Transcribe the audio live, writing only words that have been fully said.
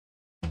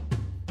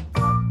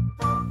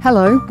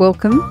Hello,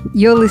 welcome.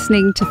 You're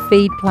listening to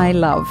Feed, Play,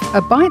 Love,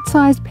 a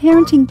bite-sized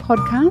parenting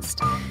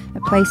podcast, a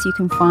place you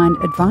can find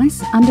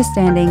advice,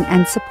 understanding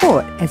and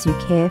support as you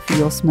care for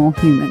your small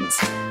humans.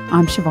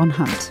 I'm Siobhan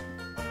Hunt.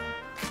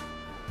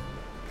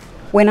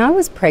 When I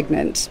was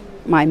pregnant,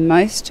 my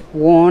most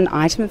worn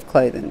item of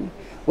clothing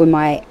were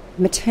my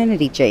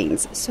maternity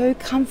jeans, so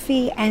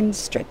comfy and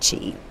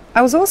stretchy.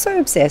 I was also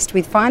obsessed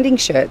with finding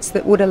shirts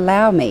that would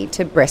allow me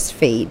to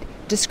breastfeed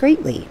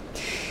discreetly.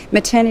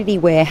 Maternity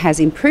wear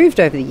has improved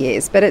over the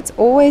years, but it's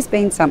always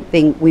been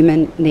something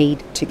women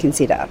need to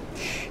consider.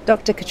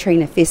 Dr.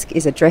 Catriona Fisk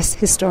is a dress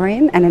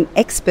historian and an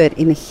expert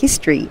in the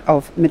history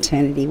of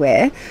maternity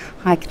wear.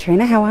 Hi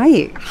Catriona, how are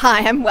you? Hi,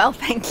 I'm well,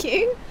 thank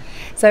you.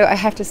 So I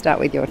have to start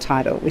with your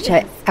title, which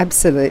I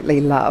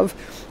absolutely love.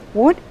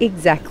 What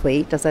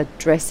exactly does a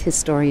dress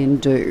historian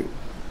do?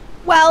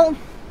 Well,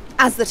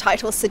 as the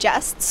title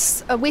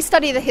suggests, we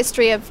study the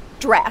history of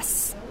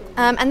dress,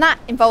 and that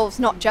involves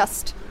not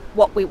just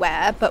what we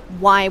wear, but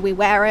why we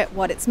wear it,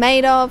 what it's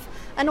made of,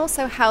 and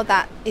also how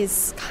that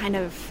is kind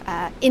of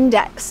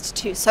indexed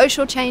to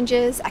social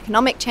changes,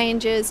 economic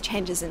changes,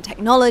 changes in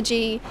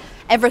technology,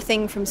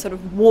 everything from sort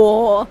of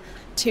war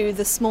to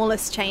the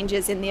smallest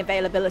changes in the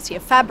availability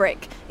of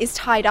fabric is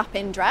tied up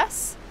in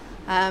dress.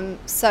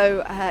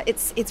 So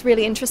it's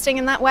really interesting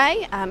in that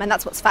way, and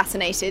that's what's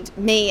fascinated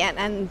me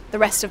and the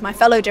rest of my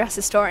fellow dress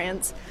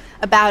historians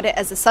about it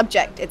as a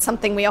subject. It's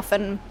something we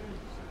often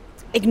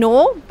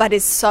ignore, but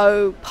is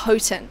so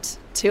potent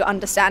to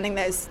understanding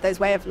those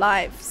way of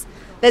lives.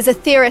 There's a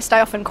theorist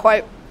I often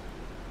quote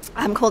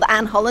called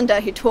Anne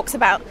Hollander, who talks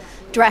about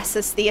dress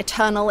as the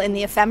eternal in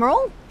the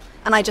ephemeral,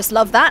 and I just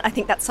love that. I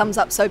think that sums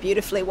up so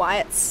beautifully why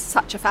it's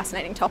such a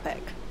fascinating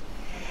topic.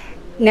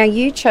 Now,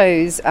 you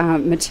chose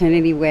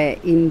maternity wear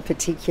in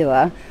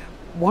particular.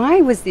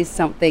 Why was this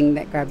something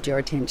that grabbed your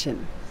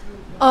attention?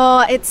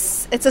 Oh,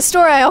 it's a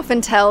story I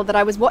often tell, that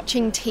I was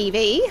watching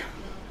TV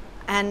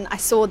and I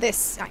saw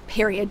this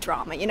period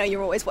drama. You know,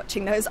 you're always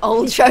watching those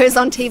old shows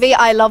on TV.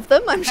 I love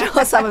them. I'm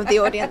sure some of the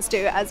audience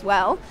do as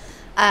well.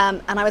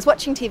 And I was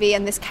watching TV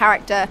and this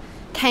character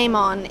came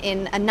on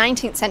in a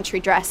 19th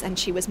century dress and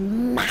she was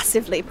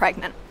massively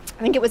pregnant.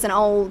 I think it was an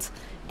old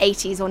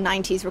 80s or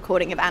 90s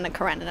recording of Anna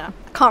Karenina.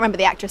 I can't remember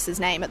the actress's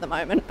name at the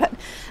moment, but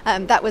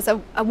that was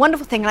a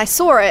wonderful thing. And I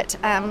saw it,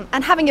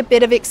 and having a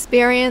bit of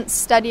experience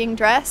studying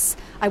dress,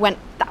 I went,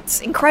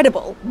 that's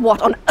incredible. What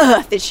on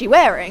earth is she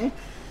wearing?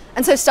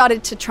 And so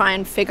started to try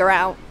and figure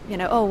out,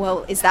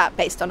 is that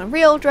based on a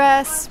real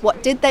dress?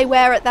 What did they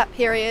wear at that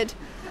period?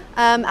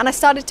 And I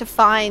started to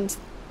find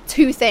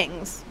two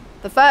things.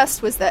 The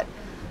first was that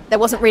there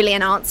wasn't really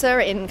an answer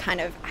in kind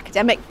of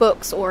academic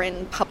books or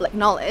in public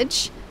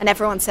knowledge. And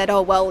everyone said,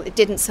 it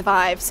didn't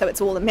survive, so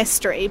it's all a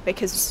mystery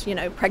because,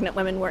 pregnant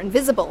women were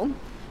invisible.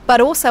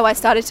 But also I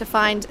started to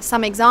find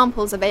some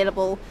examples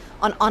available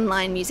on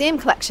online museum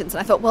collections.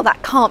 And I thought,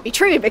 that can't be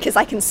true because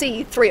I can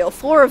see 3 or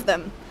 4 of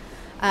them.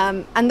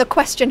 And the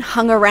question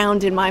hung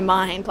around in my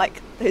mind,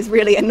 like those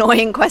really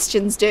annoying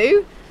questions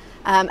do.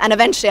 And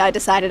eventually I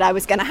decided I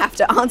was going to have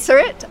to answer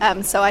it.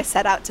 So I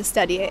set out to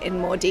study it in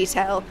more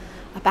detail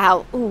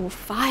about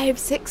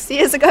 5-6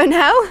 years ago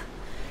now.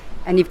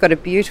 And you've got a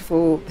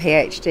beautiful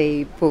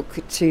PhD book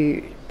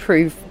to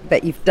prove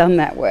that you've done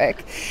that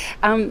work.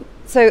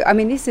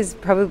 This is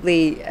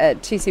probably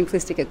too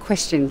simplistic a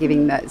question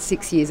given that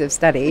 6 years of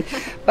study,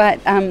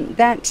 but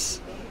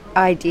that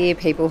idea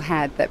people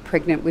had that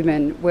pregnant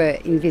women were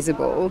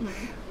invisible.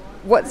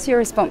 What's your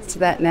response to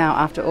that now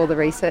after all the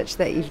research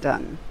that you've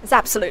done? It's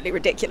absolutely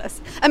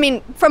ridiculous.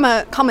 From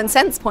a common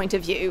sense point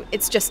of view,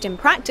 it's just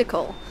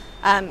impractical.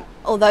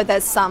 Although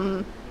there's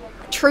some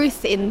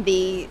truth in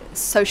the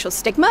social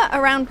stigma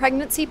around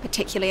pregnancy,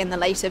 particularly in the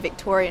later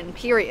Victorian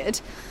period,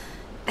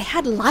 they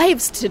had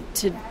lives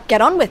to get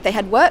on with. They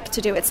had work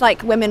to do. It's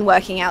like women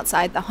working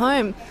outside the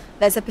home.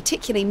 There's a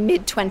particularly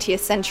mid-20th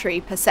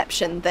century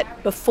perception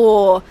that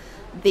before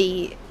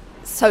the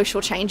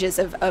social changes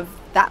of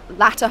that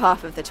latter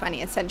half of the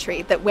 20th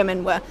century, that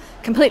women were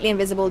completely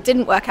invisible,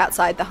 didn't work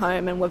outside the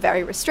home and were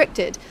very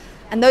restricted.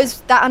 And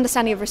that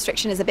understanding of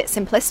restriction is a bit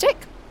simplistic,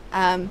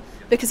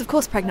 because of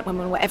course pregnant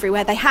women were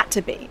everywhere they had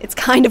to be. It's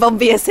kind of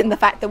obvious in the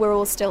fact that we're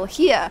all still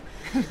here.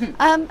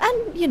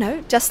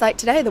 And just like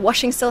today, the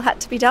washing still had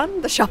to be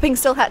done, the shopping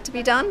still had to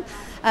be done.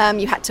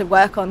 You had to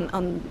work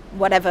on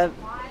whatever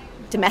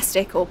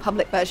domestic or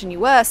public version you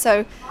were.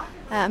 So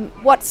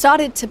what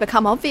started to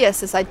become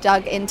obvious as I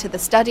dug into the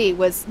study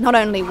was not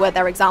only were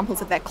there examples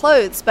of their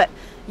clothes, but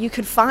you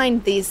could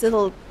find these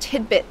little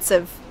tidbits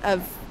of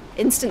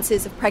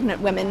instances of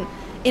pregnant women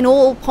in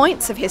all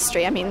points of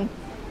history.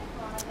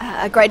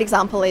 A great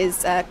example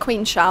is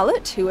Queen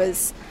Charlotte, who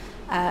was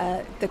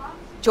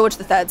George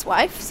III's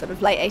wife, sort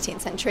of late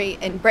 18th century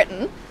in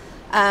Britain.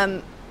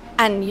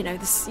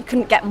 You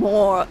couldn't get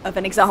more of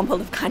an example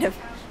of kind of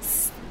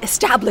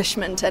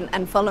establishment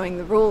and following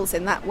the rules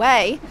in that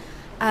way.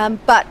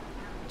 But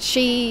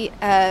she,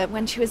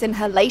 when she was in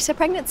her later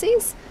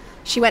pregnancies,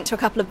 she went to a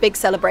couple of big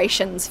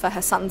celebrations for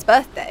her son's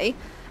birthday.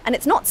 And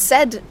it's not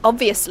said,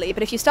 obviously,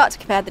 but if you start to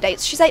compare the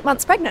dates, she's 8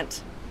 months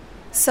pregnant.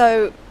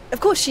 So of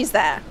course she's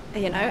there,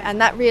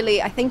 and that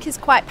really, I think, is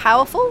quite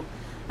powerful.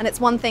 And it's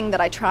one thing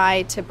that I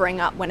try to bring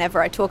up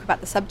whenever I talk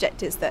about the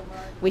subject, is that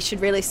we should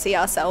really see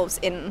ourselves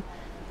in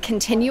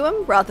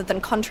continuum rather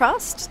than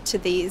contrast to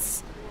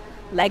these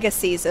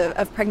legacies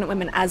of pregnant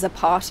women as a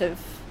part of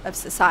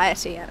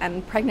society.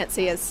 And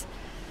pregnancy is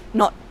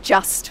not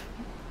just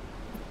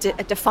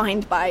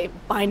defined by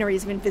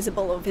binaries of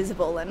invisible or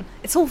visible, and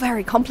it's all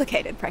very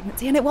complicated,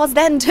 pregnancy, and it was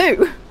then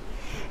too.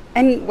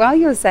 And while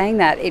you were saying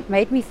that, it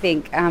made me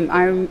think,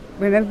 I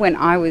remember when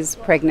I was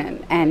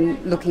pregnant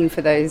and looking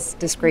for those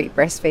discreet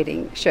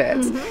breastfeeding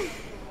shirts. Mm-hmm.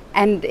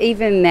 And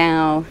even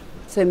now,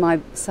 so my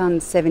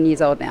son's 7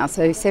 years old now,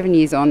 so 7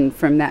 years on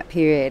from that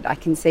period, I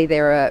can see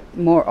there are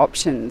more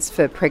options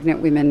for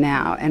pregnant women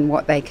now and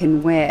what they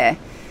can wear.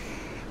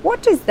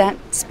 What does that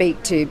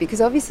speak to?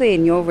 Because obviously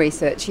in your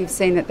research you've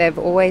seen that they've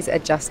always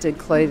adjusted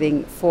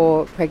clothing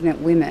for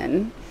pregnant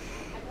women.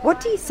 What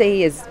do you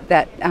see as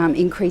that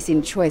increase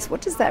in choice?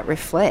 What does that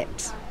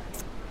reflect?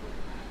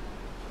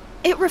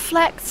 It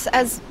reflects,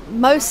 as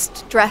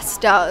most dress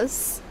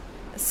does,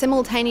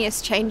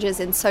 simultaneous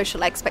changes in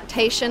social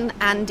expectation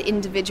and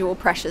individual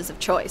pressures of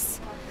choice.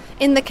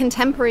 In the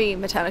contemporary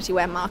maternity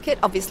wear market,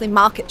 obviously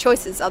market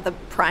choices are the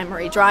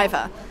primary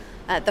driver.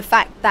 The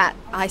fact that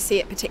I see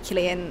it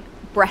particularly in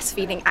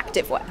breastfeeding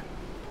activewear,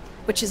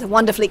 which is a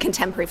wonderfully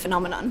contemporary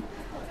phenomenon.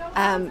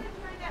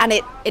 And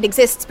it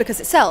exists because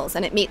it sells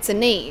and it meets a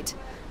need.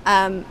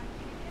 And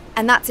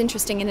that's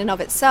interesting in and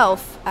of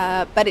itself,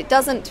 but it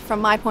doesn't,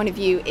 from my point of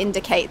view,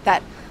 indicate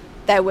that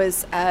there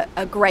was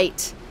a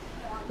great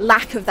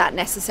lack of that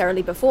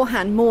necessarily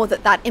beforehand, more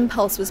that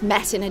impulse was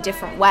met in a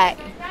different way.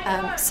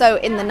 So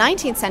in the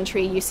 19th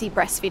century, you see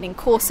breastfeeding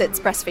corsets,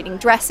 breastfeeding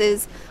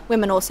dresses.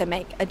 Women also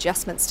make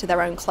adjustments to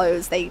their own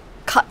clothes. They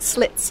cut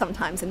slits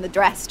sometimes in the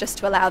dress just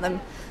to allow them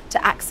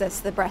to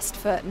access the breast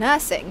for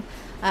nursing.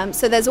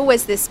 So there's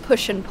always this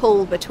push and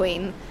pull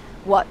between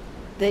what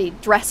the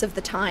dress of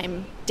the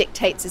time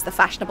dictates is the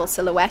fashionable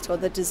silhouette or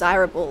the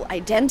desirable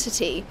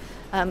identity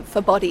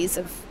for bodies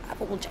of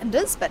all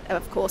genders, but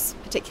of course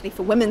particularly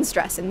for women's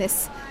dress in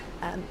this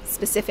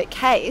specific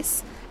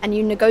case, and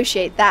you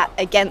negotiate that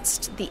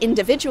against the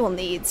individual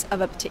needs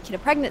of a particular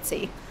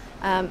pregnancy.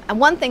 And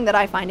one thing that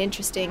I find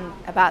interesting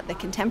about the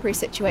contemporary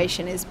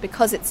situation is,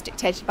 because it's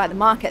dictated by the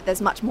market,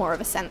 there's much more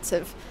of a sense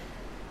of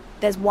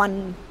there's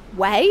one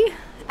way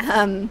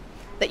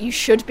that you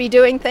should be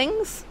doing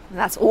things. And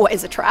that's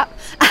always a trap.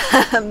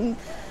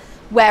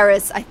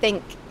 Whereas I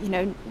think,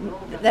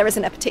 there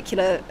isn't a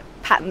particular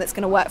pattern that's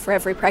going to work for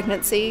every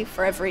pregnancy,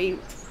 for every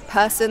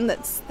person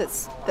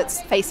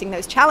that's facing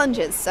those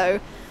challenges. So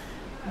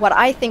what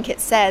I think it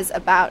says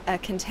about a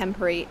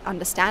contemporary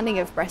understanding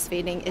of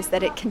breastfeeding is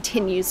that it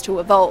continues to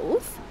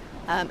evolve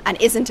and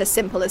isn't as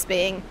simple as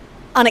being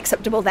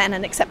unacceptable then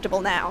and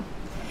acceptable now.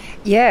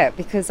 Yeah,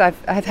 because I've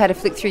had a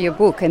flick through your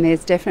book, and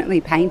there's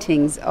definitely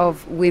paintings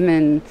of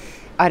women,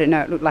 I don't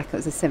know, it looked like it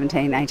was the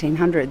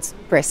 1800s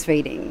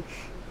breastfeeding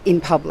in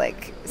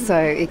public. So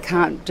it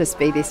can't just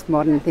be this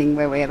modern thing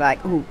where we're like,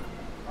 oh,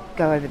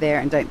 go over there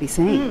and don't be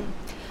seen.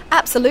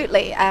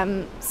 Absolutely.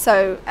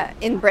 So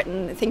in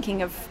Britain,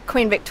 thinking of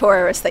Queen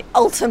Victoria as the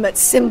ultimate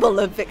symbol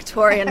of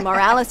Victorian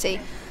morality.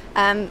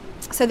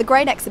 So the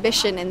Great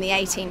Exhibition in the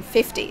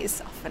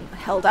 1850s, often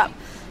held up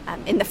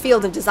in the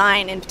field of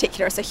design in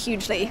particular, as a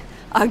hugely,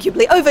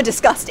 arguably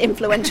over-discussed,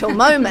 influential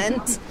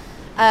moment.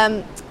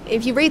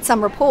 If you read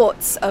some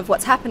reports of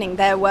what's happening,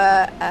 there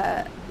were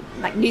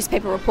like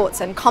newspaper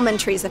reports and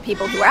commentaries of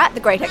people who were at the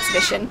Great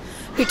Exhibition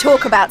who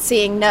talk about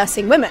seeing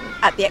nursing women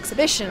at the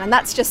exhibition, and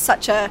that's just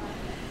such a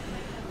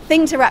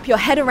thing to wrap your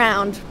head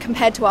around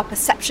compared to our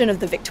perception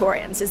of the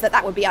Victorians, is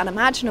that would be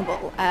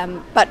unimaginable.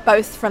 But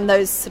both from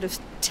those sort of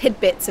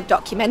tidbits of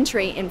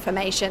documentary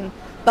information,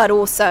 but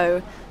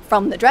also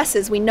from the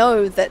dresses, we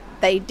know that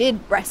they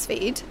did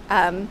breastfeed.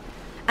 And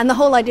the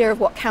whole idea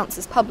of what counts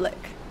as public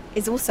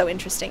is also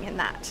interesting in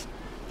that,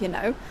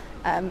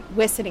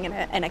 we're sitting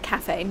in a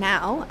cafe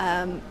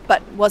now,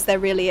 but was there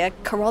really a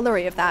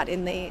corollary of that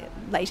in the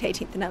late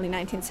 18th and early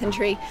 19th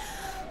century?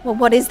 Well,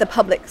 what is the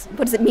public?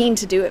 What does it mean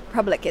to do it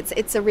public?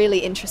 It's a really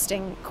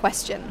interesting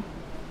question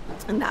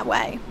in that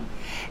way.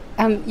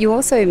 You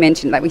also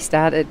mentioned, we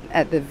started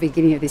at the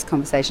beginning of this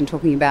conversation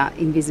talking about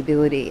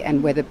invisibility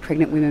and whether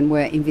pregnant women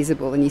were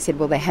invisible, and you said,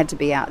 well, they had to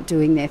be out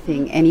doing their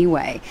thing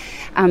anyway.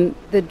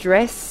 The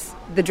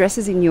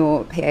dresses in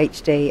your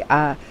PhD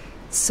are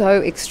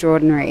so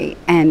extraordinary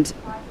and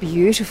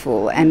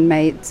beautiful, and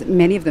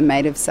many of them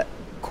made of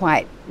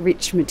quite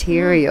rich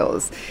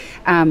materials.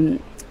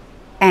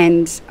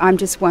 And I'm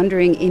just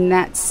wondering, in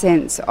that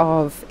sense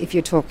of, if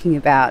you're talking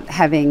about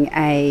having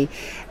a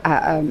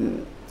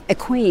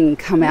queen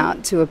come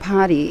out to a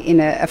party in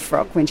a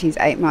frock when she's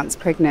 8 months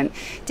pregnant,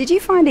 did you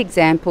find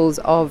examples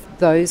of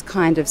those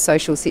kind of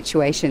social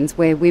situations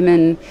where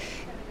women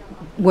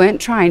weren't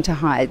trying to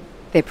hide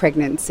their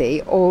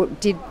pregnancy, or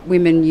did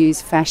women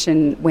use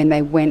fashion when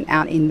they went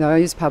out in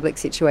those public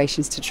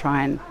situations to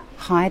try and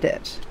hide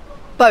it?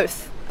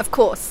 Both, of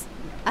course.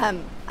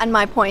 And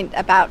my point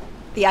about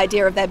the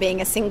idea of there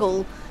being a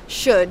single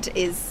should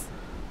is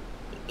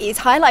is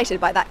highlighted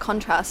by that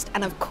contrast.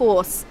 And of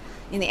course,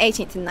 in the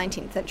 18th and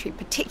 19th century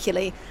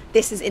particularly,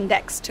 this is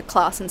indexed to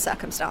class and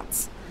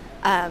circumstance.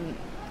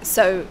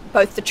 So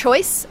both the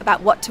choice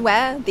about what to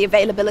wear, the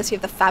availability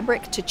of the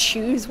fabric to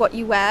choose what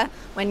you wear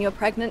when you're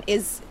pregnant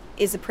is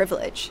a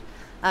privilege.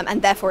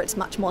 And therefore it's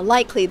much more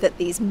likely that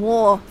these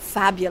more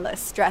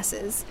fabulous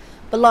dresses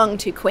belong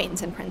to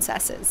queens and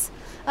princesses.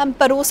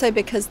 But also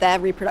because their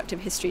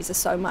reproductive histories are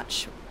so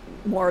much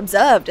more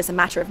observed as a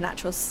matter of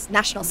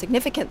national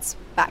significance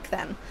back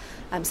then.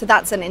 So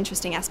that's an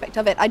interesting aspect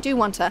of it. I do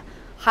want to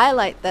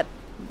highlight that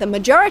the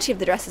majority of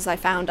the dresses I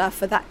found are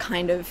for that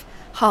kind of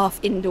half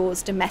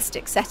indoors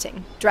domestic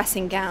setting.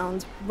 Dressing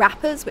gowns,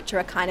 wrappers, which are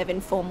a kind of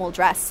informal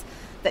dress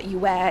that you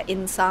wear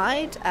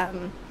inside,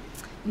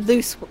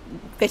 loose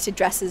fitted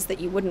dresses that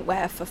you wouldn't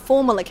wear for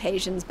formal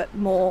occasions, but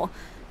more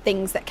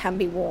things that can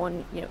be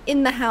worn,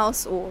 in the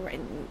house or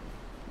in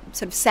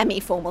sort of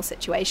semi-formal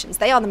situations.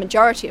 They are the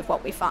majority of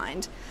what we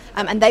find,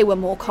 and they were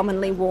more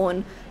commonly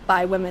worn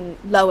by women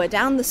lower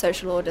down the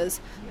social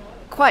orders,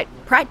 quite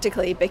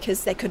practically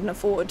because they couldn't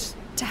afford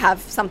to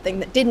have something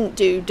that didn't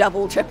do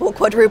double, triple,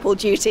 quadruple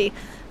duty,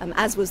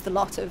 as was the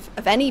lot of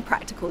any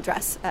practical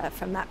dress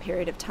from that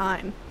period of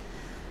time.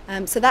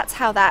 So that's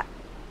how that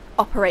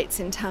operates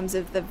in terms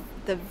of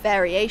the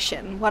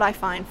variation. What I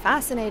find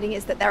fascinating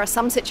is that there are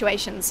some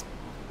situations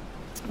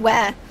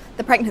where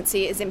the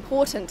pregnancy is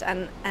important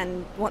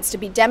and wants to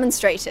be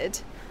demonstrated,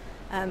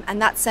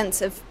 and that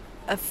sense of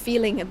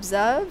feeling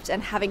observed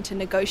and having to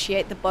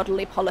negotiate the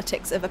bodily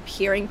politics of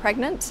appearing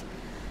pregnant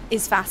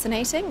is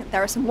fascinating.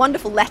 There are some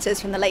wonderful letters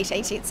from the late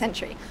 18th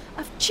century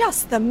of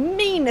just the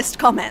meanest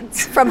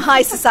comments from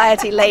high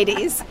society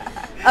ladies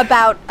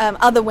about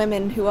other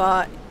women who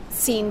are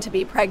seen to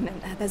be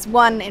pregnant. There's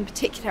one in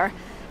particular,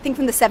 I think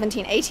from the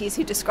 1780s,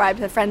 who described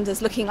her friend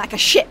as looking like a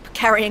ship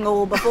carrying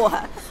all before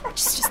her, which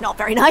is just not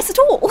very nice at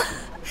all.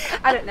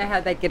 I don't know how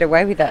they'd get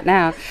away with that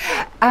now.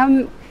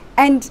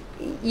 And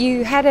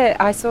you had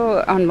I saw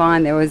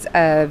online there was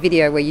a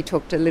video where you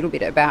talked a little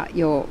bit about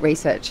your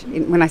research.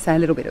 When I say a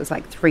little bit, it was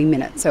like 3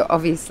 minutes. So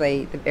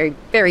obviously the very,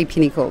 very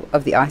pinnacle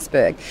of the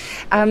iceberg.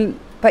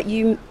 But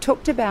you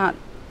talked about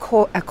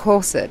a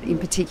corset in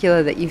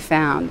particular that you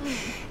found.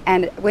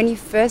 And when you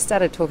first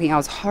started talking, I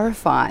was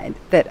horrified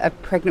that a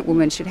pregnant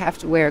woman should have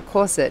to wear a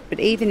corset. But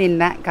even in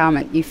that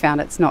garment, you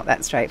found it's not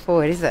that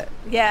straightforward, is it?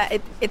 Yeah,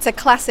 it's a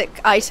classic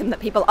item that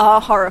people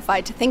are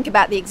horrified to think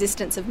about the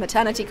existence of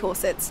maternity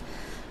corsets.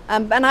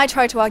 And I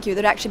try to argue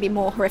that it would actually be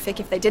more horrific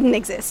if they didn't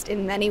exist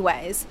in many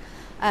ways.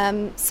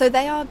 So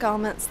they are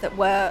garments that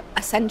were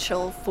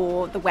essential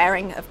for the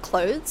wearing of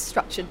clothes,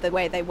 structured the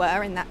way they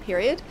were in that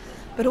period.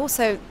 But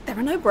also, there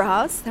are no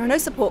bras, there are no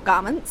support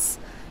garments.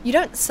 You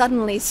don't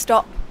suddenly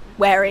stop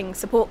wearing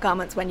support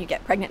garments when you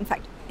get pregnant. In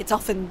fact, it's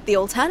often the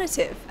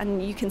alternative,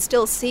 and you can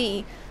still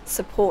see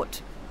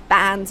support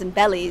bands and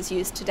bellies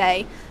used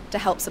today to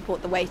help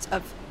support the weight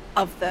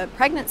of the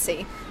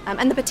pregnancy.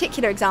 And the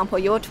particular example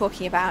you're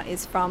talking about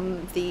is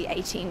from the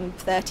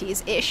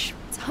 1830s-ish.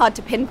 It's hard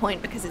to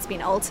pinpoint because it's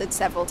been altered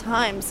several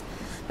times.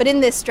 But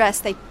in this dress,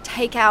 they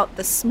take out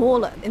the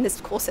smaller, in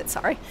this corset,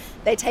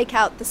 they take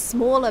out the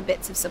smaller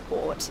bits of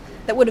support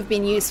that would have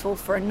been useful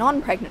for a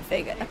non-pregnant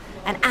figure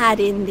and add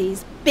in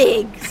these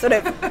big, sort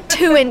of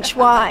 2-inch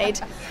wide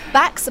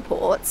back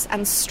supports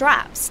and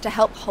straps to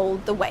help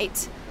hold the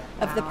weight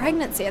of the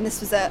pregnancy. And this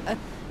was a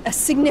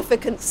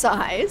significant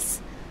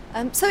size.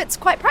 So it's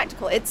quite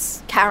practical.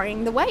 It's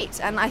carrying the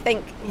weight. And I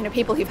think,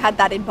 people who've had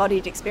that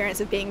embodied experience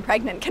of being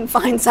pregnant can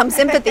find some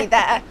sympathy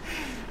there.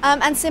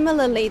 And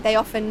similarly, they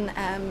often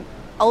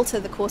alter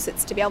the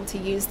corsets to be able to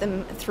use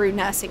them through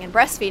nursing and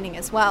breastfeeding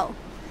as well.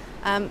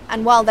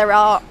 And while there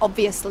are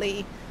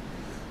obviously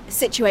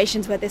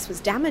situations where this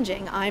was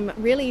damaging, I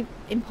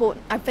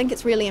think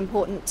it's really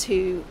important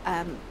to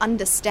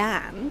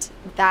understand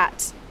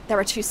that there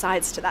are two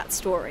sides to that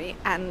story,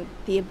 and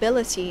the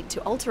ability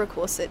to alter a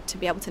corset to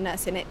be able to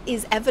nurse in it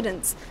is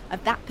evidence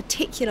of that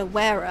particular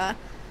wearer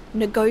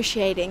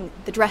negotiating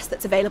the dress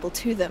that's available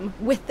to them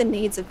with the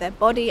needs of their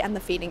body and the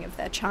feeding of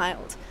their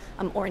child,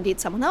 or indeed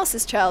someone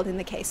else's child in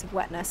the case of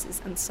wet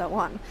nurses and so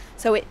on.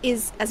 So it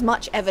is as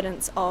much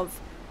evidence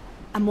of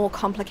a more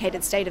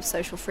complicated state of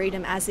social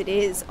freedom as it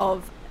is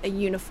of a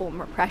uniform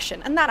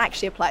repression. And that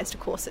actually applies to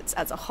corsets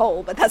as a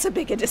whole, but that's a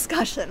bigger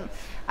discussion.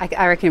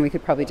 I reckon we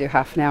could probably do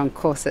half an hour on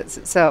corsets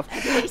itself.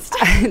 At least.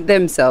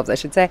 Themselves, I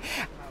should say.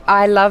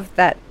 I love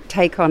that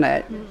take on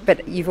it,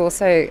 but you've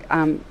also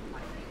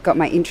got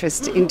my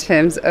interest in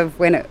terms of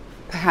when it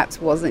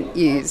perhaps wasn't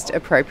used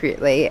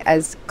appropriately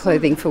as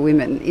clothing for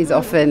women is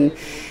often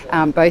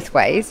both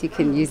ways. You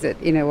can use it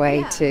in a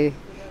way to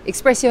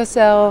express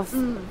yourself,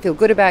 feel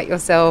good about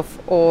yourself,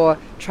 or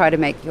try to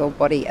make your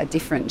body a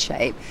different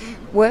shape.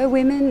 Were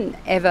women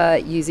ever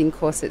using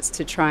corsets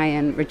to try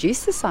and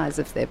reduce the size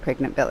of their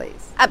pregnant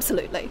bellies?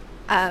 Absolutely.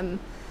 And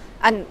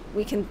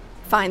we can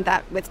find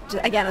that with,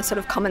 again, a sort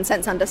of common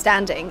sense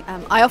understanding.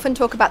 I often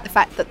talk about the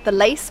fact that the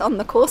lace on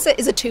the corset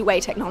is a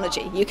two-way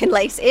technology. You can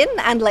lace in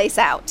and lace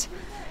out.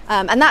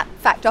 And that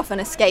fact often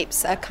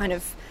escapes a kind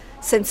of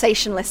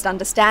sensationalist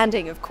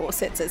understanding of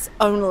corsets as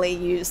only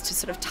used to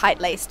sort of tight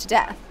lace to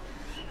death.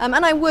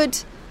 And I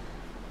would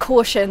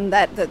caution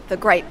that the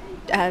great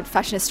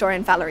fashion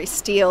historian Valerie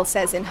Steele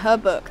says in her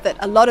book that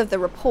a lot of the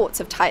reports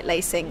of tight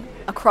lacing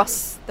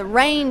across the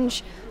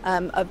range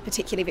of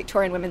particularly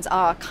Victorian women's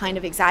are kind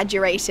of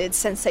exaggerated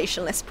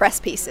sensationalist press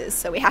pieces,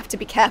 so we have to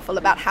be careful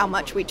about how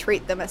much we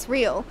treat them as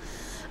real.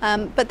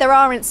 But there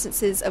are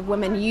instances of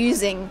women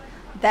using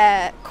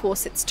their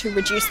corsets to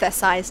reduce their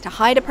size to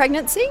hide a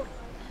pregnancy,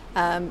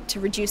 to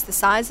reduce the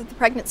size of the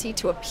pregnancy,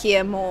 to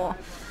appear more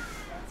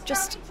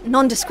just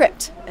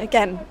nondescript.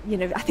 Again,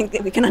 I think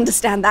that we can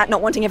understand that,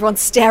 not wanting everyone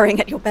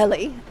staring at your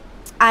belly.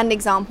 And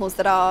examples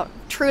that are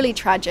truly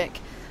tragic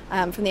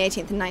from the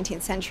 18th and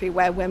 19th century,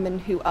 where women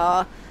who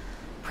are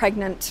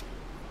pregnant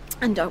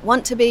and don't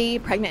want to be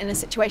pregnant in a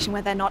situation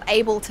where they're not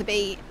able to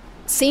be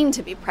seen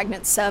to be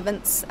pregnant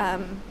servants,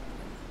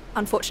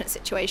 unfortunate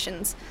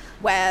situations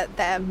where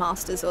their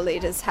masters or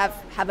leaders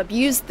have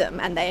abused them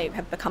and they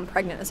have become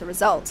pregnant as a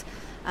result.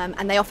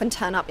 And they often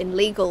turn up in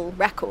legal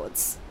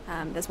records.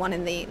 There's one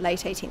in the late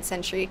 18th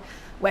century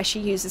where she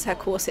uses her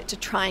corset to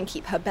try and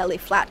keep her belly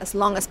flat as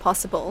long as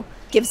possible,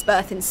 gives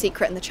birth in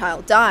secret and the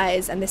child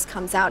dies, and this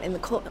comes out in the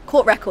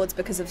court records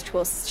because of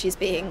course she's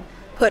being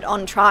put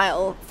on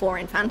trial for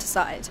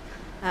infanticide.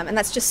 And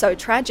that's just so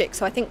tragic.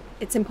 So I think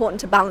it's important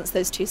to balance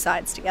those two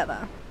sides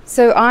together.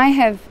 So I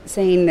have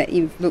seen that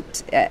you've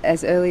looked at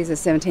as early as the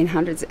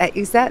 1700s.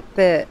 Is that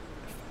the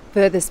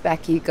furthest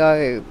back you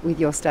go with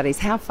your studies?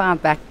 How far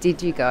back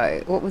did you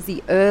go? What was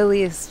the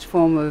earliest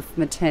form of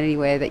maternity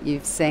wear that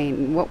you've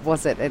seen? What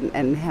was it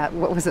and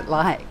what was it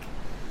like?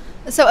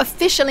 So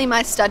officially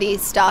my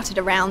studies started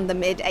around the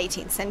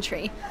mid-18th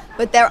century,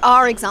 but there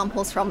are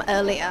examples from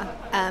earlier.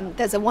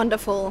 There's a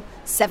wonderful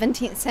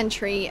 17th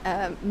century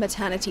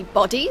maternity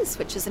bodies,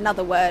 which is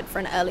another word for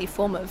an early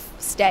form of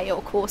stay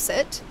or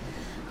corset,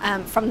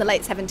 from the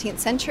late 17th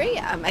century,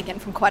 again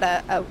from quite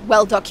a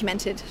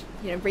well-documented,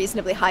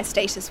 reasonably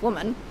high-status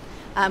woman,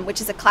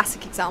 which is a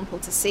classic example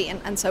to see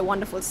and so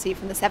wonderful to see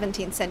from the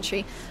 17th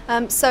century.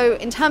 So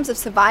in terms of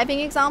surviving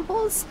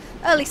examples,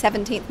 early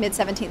 17th,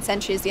 mid-17th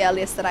century is the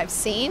earliest that I've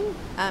seen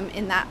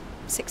in that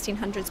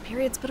 1600s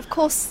periods, but of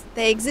course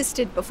they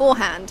existed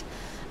beforehand,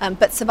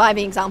 but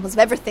surviving examples of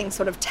everything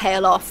sort of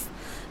tail off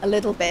a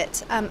little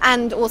bit,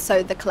 and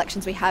also the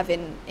collections we have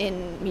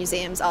in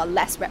museums are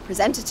less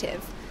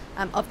representative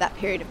of that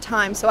period of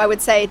time. So I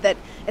would say that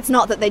it's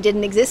not that they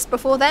didn't exist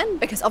before then,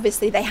 because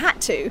obviously they had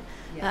to.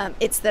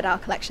 It's that our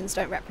collections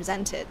don't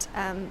represent it.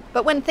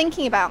 But when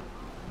thinking about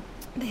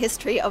the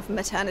history of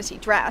maternity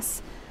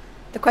dress,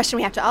 the question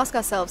we have to ask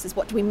ourselves is,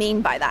 what do we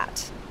mean by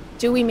that?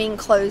 Do we mean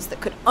clothes that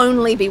could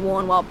only be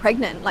worn while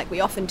pregnant, like we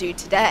often do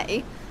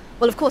today?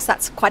 Well, of course,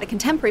 that's quite a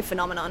contemporary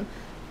phenomenon,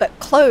 but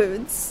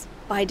clothes,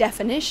 by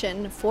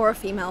definition, for a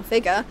female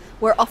figure,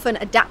 were often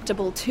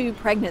adaptable to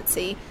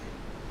pregnancy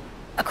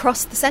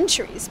across the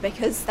centuries,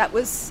 because that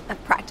was a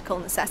practical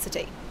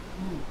necessity.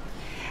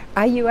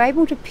 Are you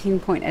able to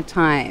pinpoint a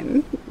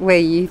time where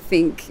you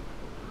think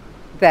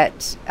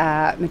that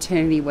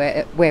maternity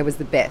wear was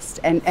the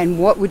best, and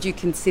what would you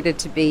consider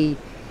to be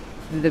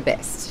the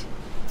best?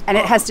 And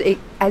it has to,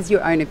 as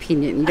your own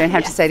opinion, you don't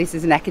have to say this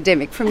as an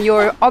academic, from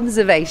your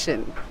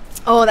observation.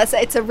 Oh,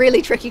 it's a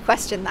really tricky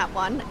question, that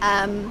one.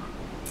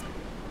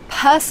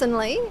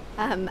 Personally,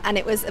 and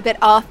it was a bit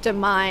after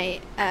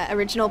my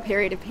original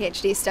period of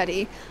PhD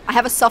study, I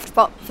have a soft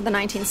spot for the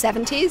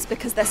 1970s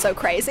because they're so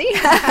crazy.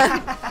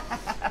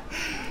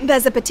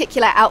 There's a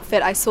particular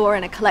outfit I saw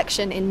in a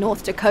collection in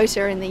North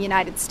Dakota in the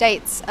United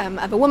States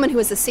of a woman who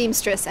was a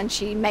seamstress, and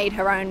she made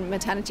her own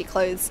maternity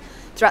clothes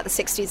throughout the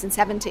 60s and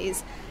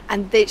 70s.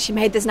 And she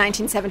made this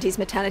 1970s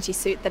maternity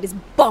suit that is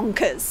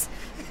bonkers.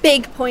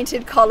 Big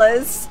pointed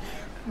collars,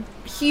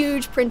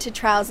 huge printed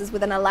trousers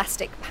with an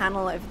elastic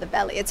panel over the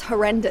belly. It's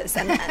horrendous,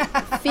 and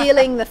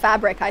feeling the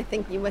fabric, I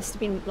think you must have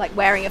been like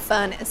wearing a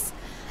furnace.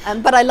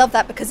 But I love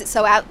that because it's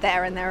so out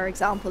there, and there are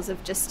examples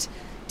of just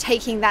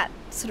taking that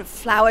sort of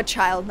flower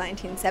child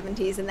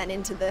 1970s and then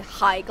into the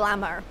high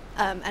glamour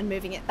and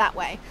moving it that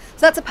way.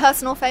 So that's a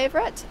personal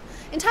favourite.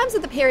 In terms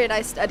of the period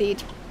I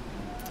studied,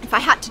 if I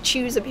had to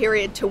choose a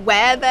period to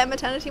wear their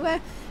maternity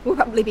wear, it would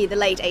probably be the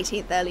late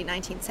 18th, early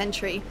 19th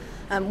century,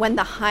 when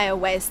the higher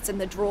waists and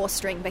the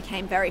drawstring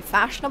became very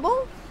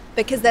fashionable,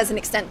 because there's an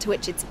extent to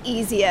which it's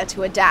easier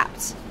to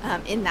adapt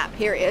in that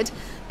period.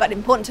 But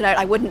important to note,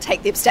 I wouldn't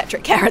take the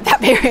obstetric care at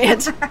that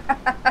period.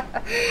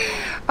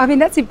 I mean,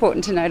 that's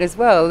important to note as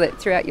well, that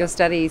throughout your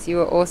studies you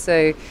were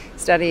also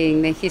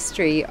studying the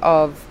history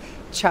of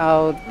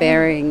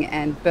childbearing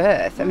and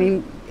birth. I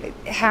mean,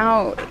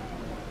 how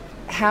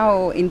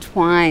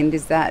entwined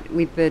is that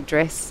with the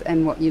dress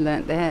and what you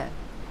learnt there?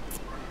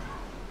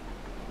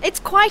 It's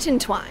quite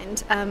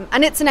entwined,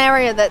 and it's an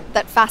area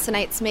that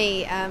fascinates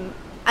me,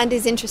 and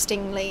is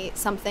interestingly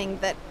something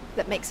that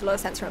makes a lot of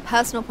sense from a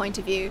personal point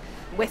of view.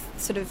 With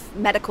sort of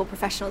medical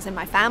professionals in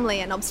my family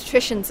and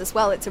obstetricians as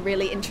well, it's a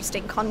really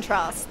interesting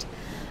contrast.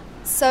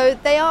 So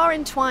they are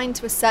entwined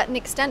to a certain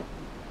extent,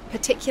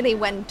 particularly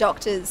when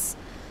doctors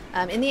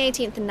in the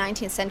 18th and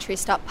 19th century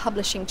start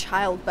publishing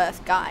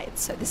childbirth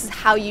guides. So this is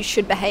how you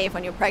should behave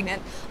when you're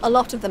pregnant. A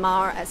lot of them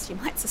are, as you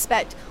might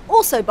suspect,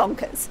 also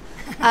bonkers.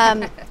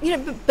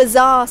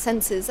 Bizarre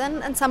senses,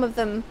 and some of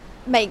them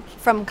make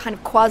from kind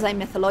of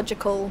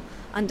quasi-mythological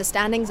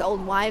understandings,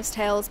 old wives'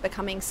 tales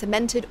becoming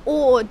cemented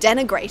or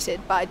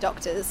denigrated by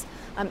doctors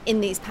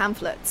in these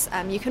pamphlets.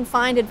 You can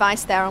find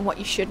advice there on what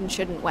you should and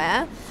shouldn't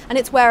wear, and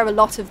it's where a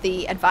lot of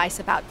the advice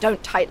about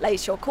don't tight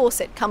lace your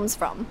corset comes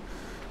from.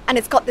 And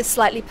it's got this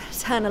slightly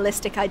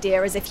paternalistic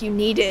idea, as if you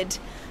needed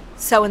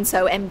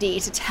so-and-so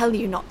MD to tell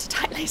you not to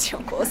tight lace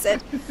your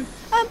corset.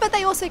 But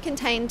they also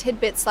contain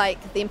tidbits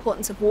like the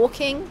importance of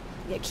walking,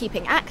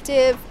 keeping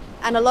active,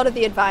 and a lot of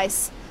the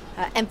advice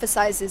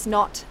emphasizes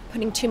not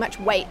putting too much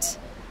weight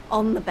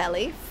on the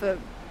belly for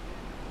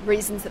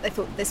reasons that they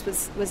thought this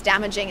was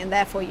damaging, and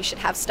therefore you should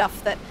have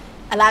stuff that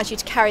allows you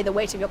to carry the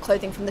weight of your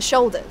clothing from the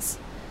shoulders.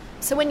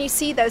 So when you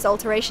see those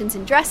alterations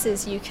in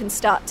dresses, you can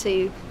start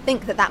to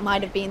think that that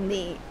might have been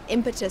the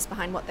impetus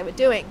behind what they were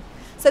doing.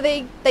 So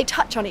they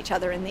touch on each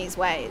other in these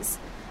ways.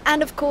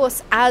 And of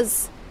course,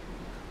 as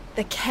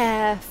the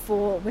care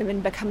for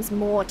women becomes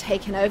more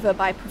taken over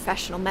by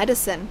professional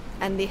medicine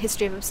and the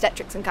history of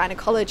obstetrics and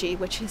gynecology,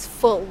 which is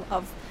full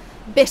of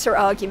bitter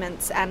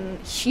arguments and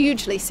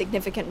hugely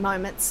significant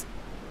moments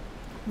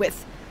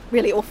with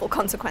really awful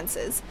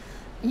consequences,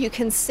 you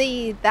can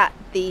see that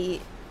the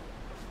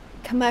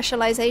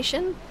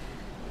commercialization,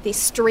 the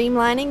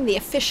streamlining, the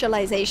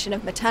officialization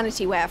of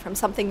maternity wear from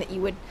something that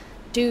you would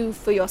do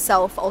for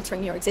yourself,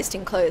 altering your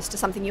existing clothes, to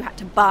something you had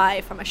to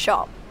buy from a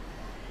shop,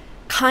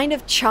 kind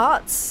of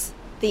charts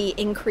the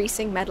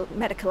increasing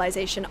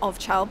medicalization of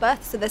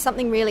childbirth. So there's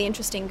something really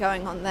interesting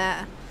going on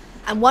there.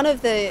 And one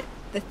of the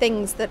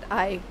things that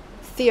I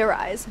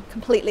theorize,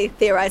 completely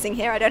theorizing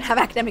here, I don't have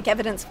academic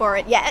evidence for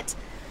it yet,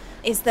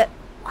 is that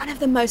one of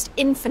the most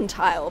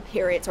infantile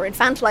periods or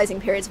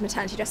infantilizing periods of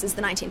maternity dress is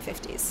the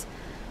 1950s.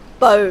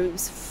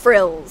 Bows,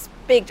 frills,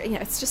 big,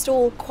 it's just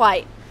all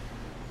quite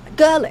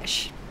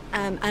girlish.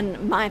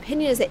 And my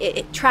opinion is that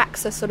it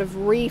tracks a sort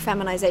of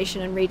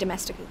re-feminization and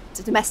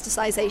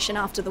re-domesticization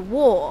after the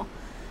war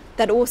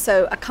that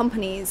also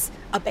accompanies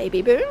a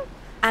baby boom,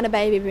 and a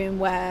baby boom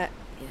where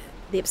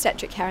the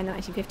obstetric care in the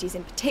 1950s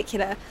in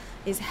particular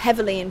is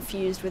heavily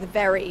infused with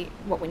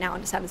what we now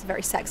understand is a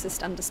very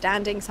sexist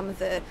understanding. Some of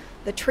the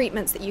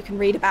treatments that you can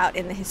read about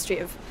in the history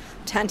of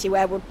maternity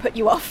wear would put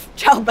you off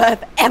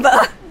childbirth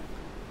ever.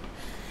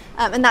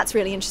 And that's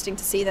really interesting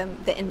to see them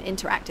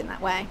interact in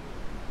that way.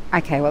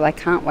 Okay, well, I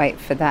can't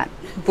wait for that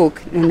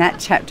book and that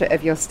chapter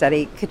of your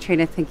study.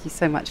 Catriona, thank you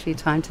so much for your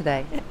time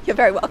today. You're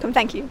very welcome.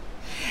 Thank you.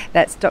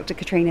 That's Dr.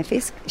 Catriona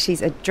Fisk.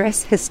 She's a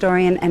dress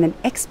historian and an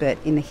expert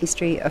in the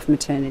history of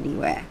maternity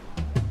wear.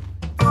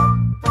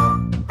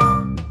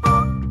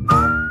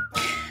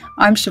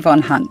 I'm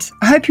Siobhan Hunt.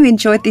 I hope you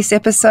enjoyed this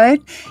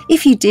episode.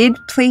 If you did,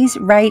 please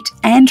rate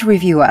and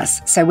review us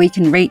so we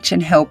can reach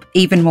and help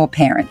even more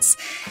parents.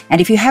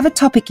 And if you have a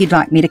topic you'd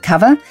like me to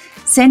cover,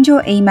 send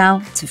your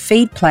email to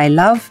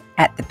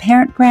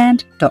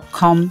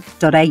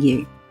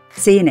feedplaylove@theparentbrand.com.au.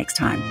 See you next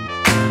time.